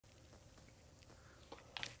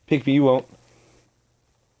Pick me, you won't.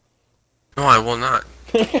 No, I will not.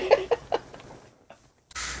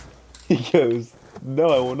 He goes, no,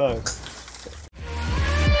 I will not.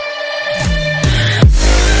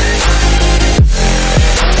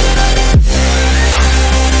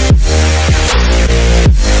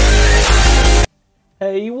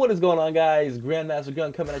 Hey, what is going on, guys? Grandmaster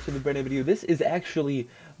Gun coming at you with a brand new video. This is actually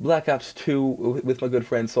Black Ops 2 with my good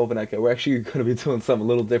friend Solvaneka. We're actually going to be doing something a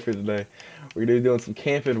little different today. We're going to be doing some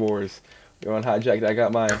camping wars. We're on Hijacked. I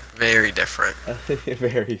got mine. Very different.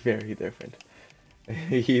 Very, very different.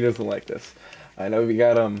 He doesn't like this. I know we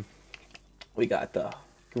got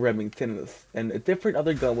Remington and a different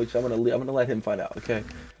other gun, which I'm gonna let him find out. Okay.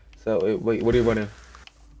 So wait, what are you running?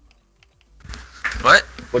 What?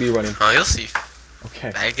 What are you running? Oh, you'll see.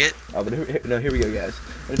 Okay. Bag it. Oh, but here we go, guys.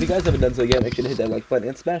 And if you guys haven't done so yet, make sure to hit that like button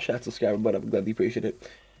and smash that subscribe button. I'm glad you appreciate it.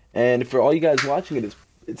 And for all you guys watching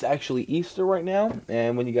it's actually Easter right now.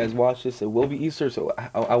 And when you guys watch this, it will be Easter. So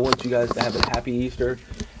I want you guys to have a happy Easter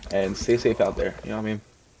and stay safe out there. You know what I mean?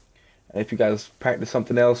 And if you guys practice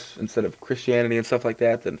something else instead of Christianity and stuff like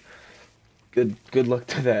that, then good luck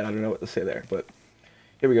to that. I don't know what to say there, but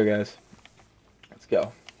here we go, guys. Let's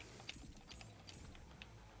go.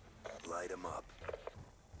 Light 'em up.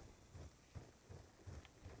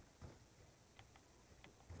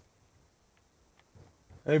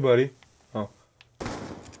 Hey, buddy. Oh.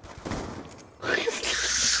 Oh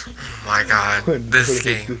my god. This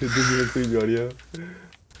game. Did you include the audio?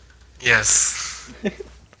 Yes.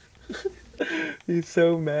 He's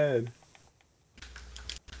so mad.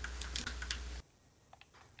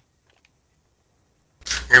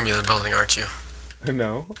 You're gonna be in the building, aren't you?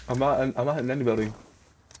 No, I'm not in any building.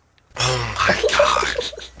 Oh my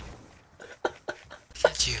god.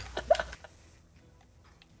 Look at you.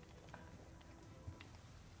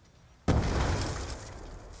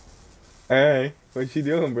 Hey, what you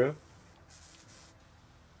doing, bro?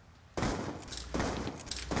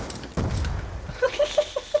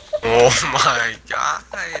 Oh my god.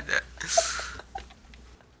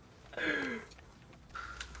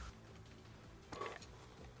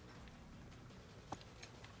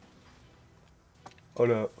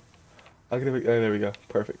 Hold up. I'm gonna make, there we go.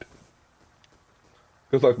 Perfect.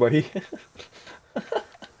 Good luck, buddy.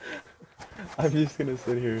 I'm just gonna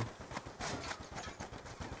sit here.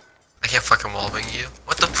 I can't fucking wallbang you.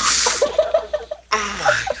 What the Oh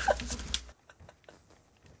my god.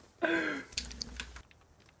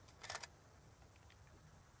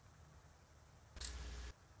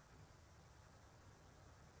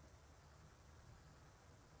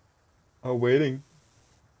 I'm waiting.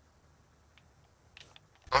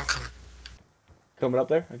 I'm coming. Coming up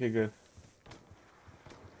there? Okay, good.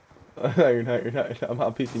 No, you're not.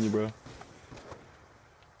 I'm peeking you, bro.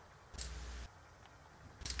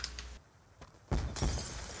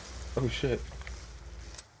 Oh shit.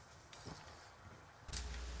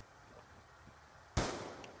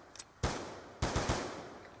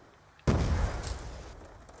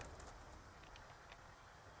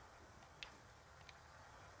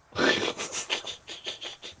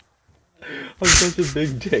 I'm such a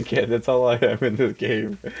big dickhead. That's all I am in this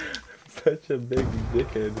game. Such a big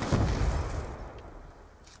dickhead.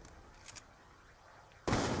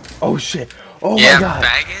 Oh shit! Oh Yeah, my god!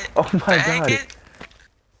 bag it. Oh my Bag god! it.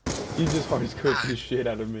 You just hard scoped the shit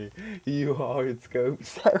out of me. You hard scoped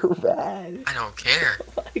so bad. I don't care.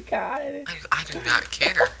 Oh my god! I do not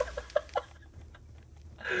care.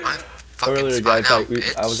 I fucking Earlier, spot guys,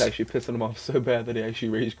 now, I was actually pissing him off so bad that he actually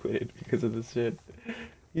rage quitted because of this shit.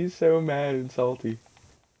 He's so mad and salty.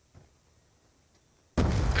 I'm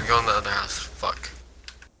going to the other house. Fuck.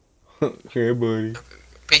 Hey, buddy.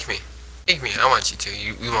 Peek me. Peek me. I want you to.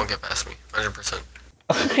 You won't get past me. 100%.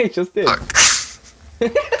 I just did. Fuck.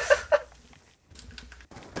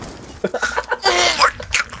 Oh my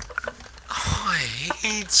god. Oh, I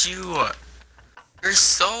hate you. You're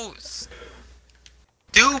so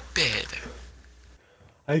stupid.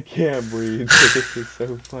 I can't breathe. This is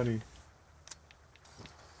so funny.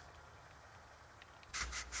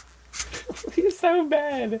 He's so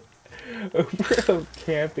bad. Over a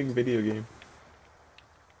camping video game.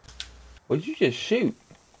 What'd you just shoot?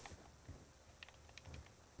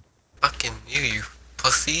 Fucking you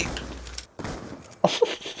pussy.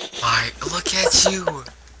 Why? Look at you.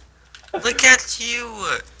 Look at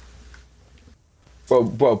you.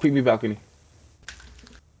 Bro, peek me balcony.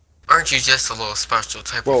 Aren't you just a little special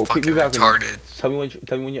type Bro, of peek fucking me balcony. retarded? Tell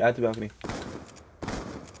me when you're at the balcony.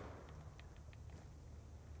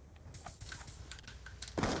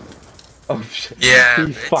 Oh shit. Yeah,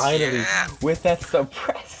 He bitch, finally, yeah. with that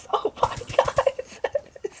suppress. Oh my god.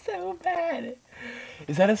 It's so bad.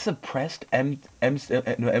 Is that a suppressed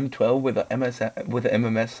M12 with a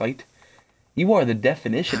MMS site? You are the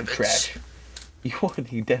definition of trash. You are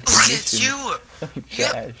the definition of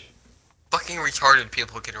trash. Fucking retarded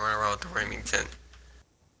people can run around with the Remington.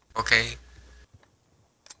 Okay?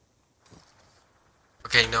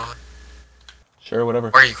 Okay, Noah? Sure, whatever.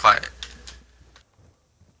 Why are you quiet?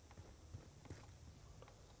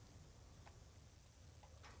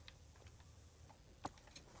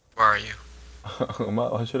 Where are you?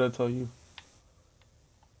 Why should I tell you?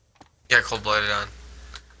 You got cold-blooded on.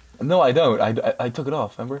 No, I don't. I took it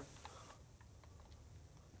off, remember?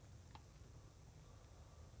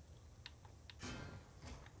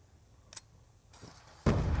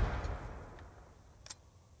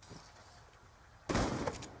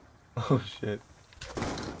 Oh shit.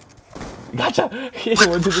 Gotcha! What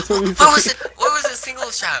was it? What was a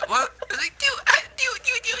single shot? What? It was like, do.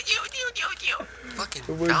 Fucking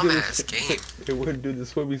dumbass game. It wouldn't do the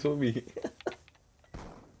swimmy.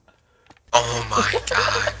 Oh my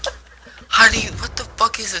god. How do you, what the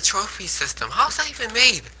fuck is a trophy system? How's that even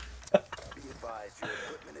made?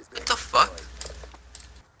 What the fuck?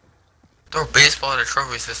 Throw baseball at a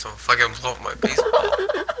trophy system, fucking blow up my baseball.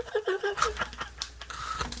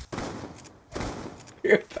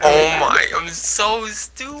 Oh my, I'm so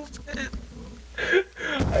stupid.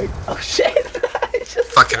 Oh shit!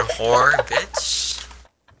 Fucking whore, bitch.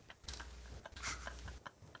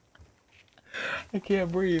 I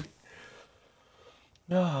can't breathe.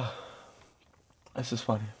 No. This is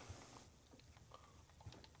funny.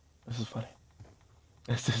 This is funny.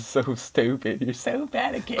 This is so stupid. You're so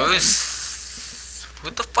bad at games.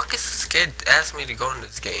 What the fuck is this kid asked me to go in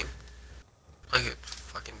this game? Like a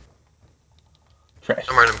fucking Trash.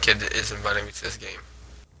 some random kid that is inviting me to this game.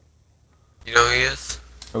 You know who he is?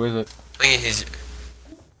 Who is it? I think he's.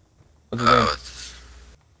 What's his name?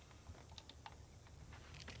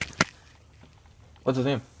 What's his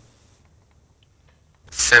name?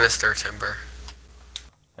 Sinister Timber.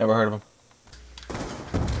 Never heard of him.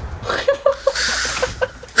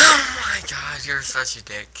 Oh my god, you're such a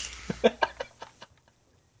dick.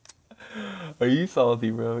 Are you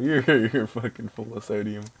salty, bro? You're fucking full of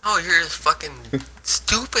sodium. Oh, you're just fucking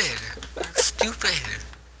stupid. You're stupid.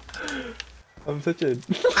 I'm such a.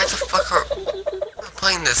 Why the fuck are I'm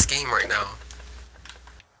playing this game right now?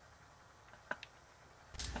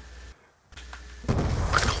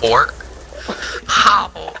 Fucking whore.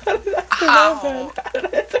 How? How?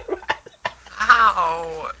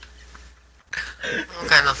 How? I don't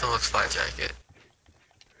got nothing with Flat Jacket.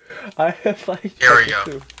 I have like. Here we go.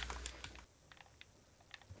 Too.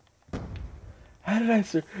 How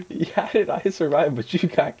did I survive, but you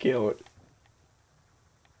got killed?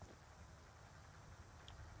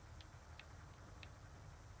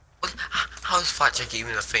 How is Flat Jacket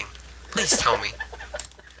even a thing? Please tell me.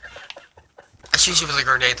 I shoot you with a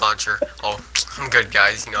grenade launcher. Oh, I'm good,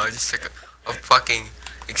 guys. You know, I just took a fucking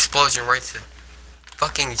explosion right to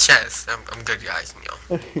fucking chest. I'm good, guys. You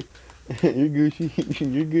know. You're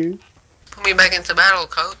Gucci. You're good. Put me back into battle,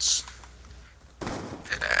 coach.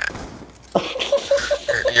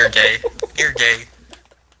 You're gay. You're gay.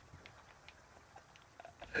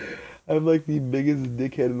 I'm like the biggest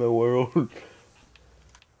dickhead in the world. Oh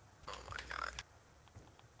my god.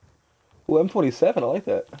 Well, M27, I like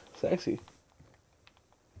that. Sexy.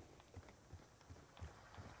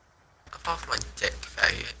 Up off my dick,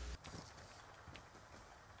 faggot.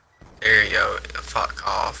 There you go. Fuck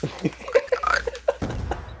off. Oh my god.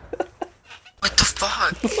 What the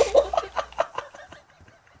fuck?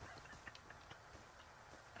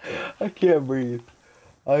 I can't breathe.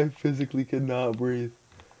 I physically cannot breathe.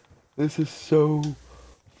 This is so.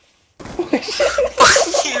 Fuck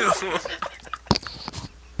you!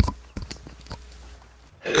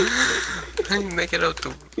 How do you make it out the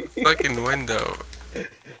fucking window?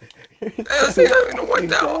 I was not even a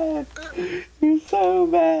window. You're so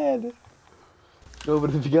bad. No,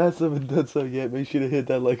 but if you guys haven't done so yet, make sure to hit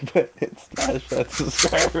that like button and smash that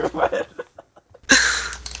subscriber button.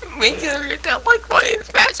 Make sure to hit that like button,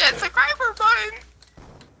 smash that subscriber button.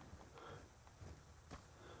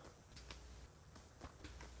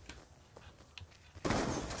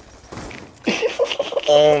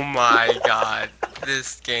 Oh my god,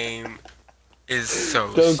 this game is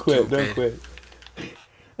so Don't quit, stupid. don't quit.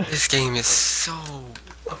 This game is so...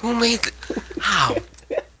 Who made How?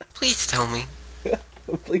 Please tell me.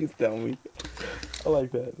 Please tell me. I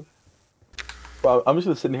like that. Well, I'm just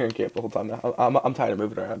gonna sit in here and camp the whole time now. I'm tired of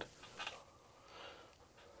moving around.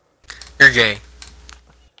 You're gay.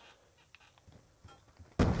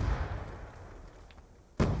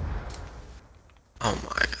 Oh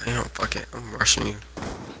my god, you know, fuck it, I'm rushing you.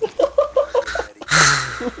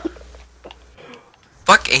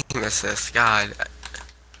 Fuck aim assist, God.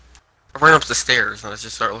 I ran up the stairs and I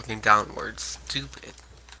just start looking downwards. Stupid.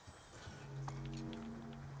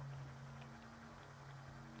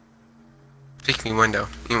 Pick me window.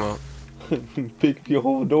 You won't. Pick me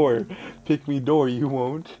whole door. Pick me door, you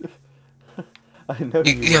won't. I know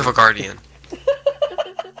you You have a won't. guardian.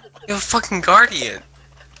 You have a fucking guardian.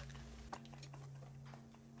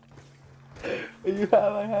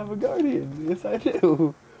 I have a guardian. Yes, I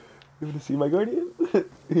do. You want to see my guardian?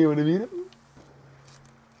 You want to meet him?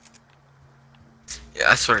 Yeah,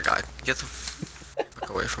 I swear to God. Get the fuck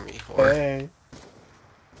away from me, whore. Hey.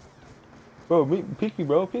 Bro, pick me,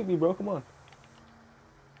 bro. Pick me, bro. Come on.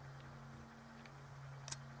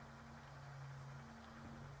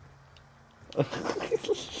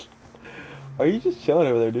 Are you just chilling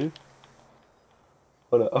over there, dude?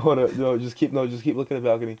 Just keep looking at the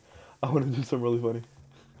balcony. I wanna do something really funny.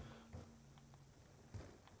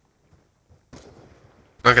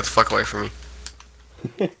 Don't get the fuck away from me.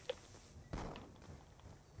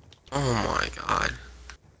 Oh my God.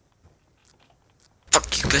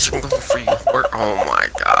 Fuck you, bitch. I'm going for you, whore. Oh my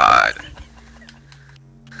God.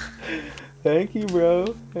 Thank you,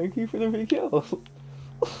 bro. Thank you for the free kill.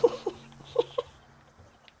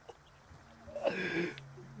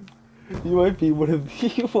 You might be one of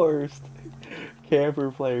the worst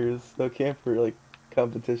camper players. No camper like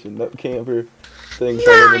competition. No camper things I've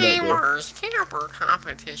You're ever met, the bro. worst camper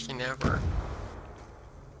competition ever.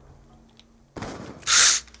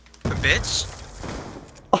 Bitch?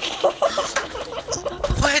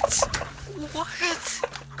 What?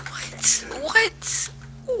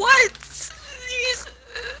 What?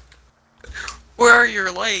 Where are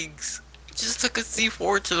your legs? You just took a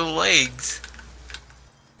C4 to the legs.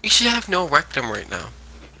 You should have no rectum right now.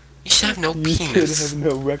 You should have no You penis. should have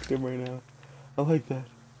no rectum right now. I like that.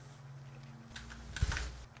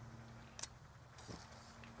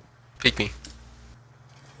 Pick me.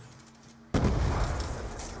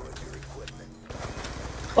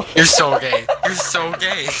 You're so gay. You're so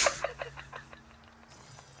gay.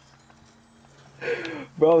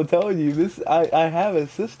 Bro, I'm telling you, I have a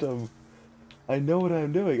system. I know what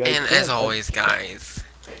I'm doing. And as always, guys,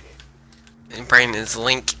 Brandon's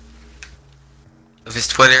link of his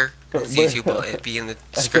Twitter, his YouTube will be in the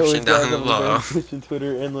description down below.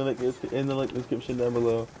 Twitter and the link description down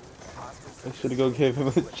below. I should go give him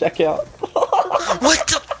a check out. What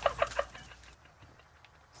the?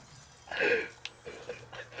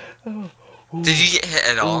 Did you get hit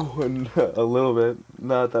at all? Ooh, a little bit.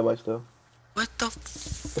 Not that much though. What the?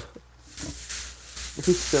 It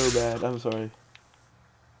was so bad. I'm sorry.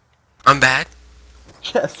 I'm bad?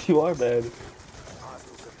 Yes, you are bad.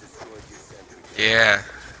 Yeah.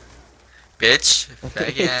 Bitch.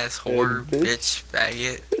 Faggot ass whore. Bitch.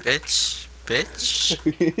 Bitch. Faggot.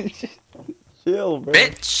 Bitch. Chill, bro.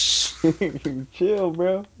 Bitch. Chill,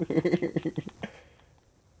 bro.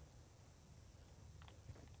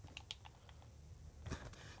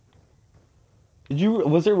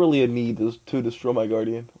 Was there really a need to destroy my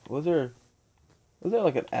guardian? Was there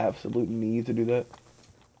like an absolute need to do that?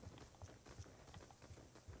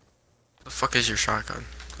 The fuck is your shotgun?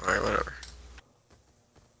 Alright, whatever.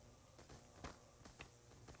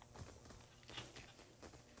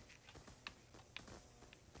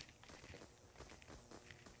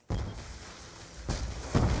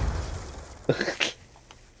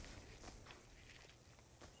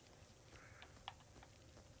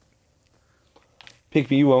 Pick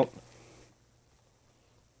me, you won't.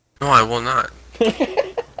 No, I will not.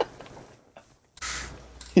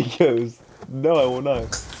 He goes, no, I will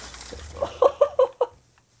not.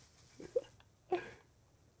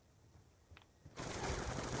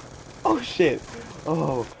 Oh shit.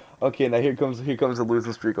 Oh, okay. Now here comes the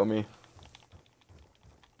losing streak on me.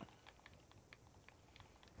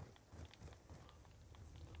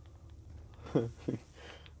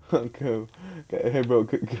 Okay. Hey, bro,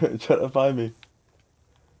 try to find me.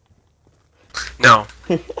 No.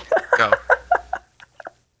 Go.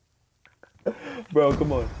 Bro,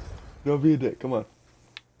 come on. Don't be a dick. Come on.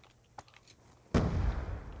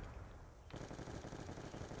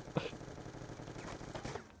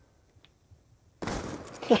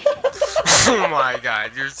 Oh my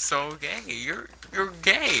God, you're so gay. You're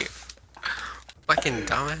gay. Fucking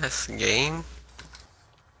dumbass game.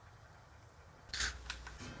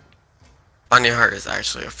 Bonnie Hart is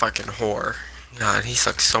actually a fucking whore. God, he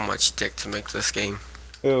sucks so much dick to make this game.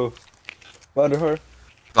 Ew. Wonder her?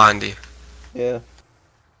 Blondie. Yeah.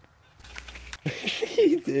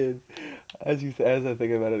 He did. As I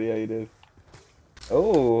think about it, yeah, he did.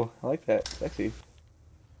 Oh, I like that. Sexy.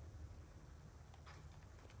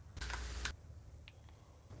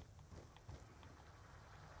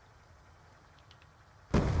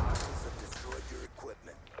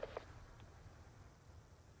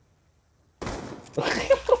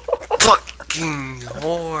 fucking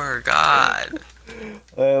whore, God.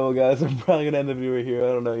 Well, guys, I'm probably gonna end the video right here. I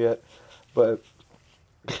don't know yet, but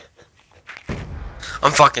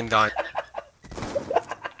I'm fucking done.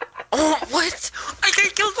 Oh, what? I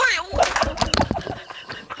got killed by what?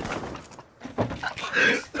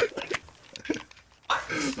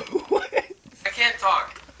 I can't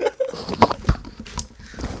talk.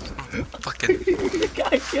 Fucking. You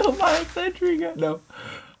got killed by a sentry gun. No,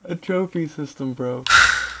 a trophy system, bro.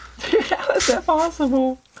 Dude, how is that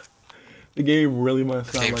possible? The game really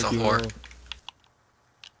must sound game's like a you. whore. Know.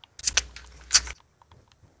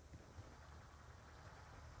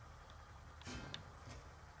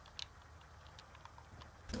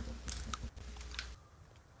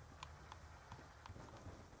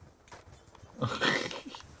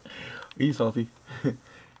 Are you salty?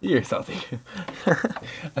 You're salty.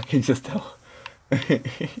 I can just tell.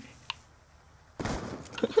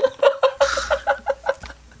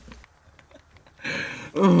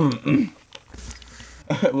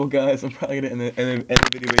 Well, guys, I'm probably gonna end the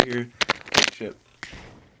video right here. Oh, shit.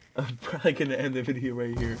 I'm probably gonna end the video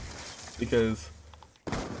right here because.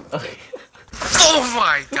 Oh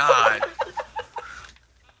my God.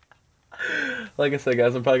 Like I said,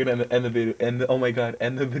 guys, I'm probably gonna end the video. Oh my God,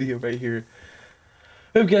 end the video right here.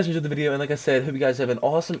 Hope you guys enjoyed the video, and like I said, hope you guys have an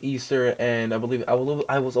awesome Easter. And I believe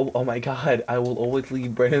oh my God, I will always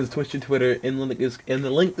leave Brandon's Twitch and Twitter in the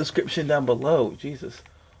link description down below. Jesus,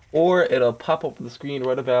 or it'll pop up on the screen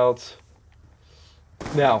right about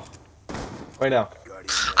now, right now.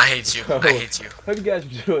 I hate you. I hate you. Hope you guys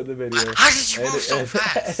enjoyed the video. How did you move so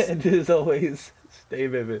fast? And as always, stay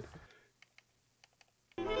vivid.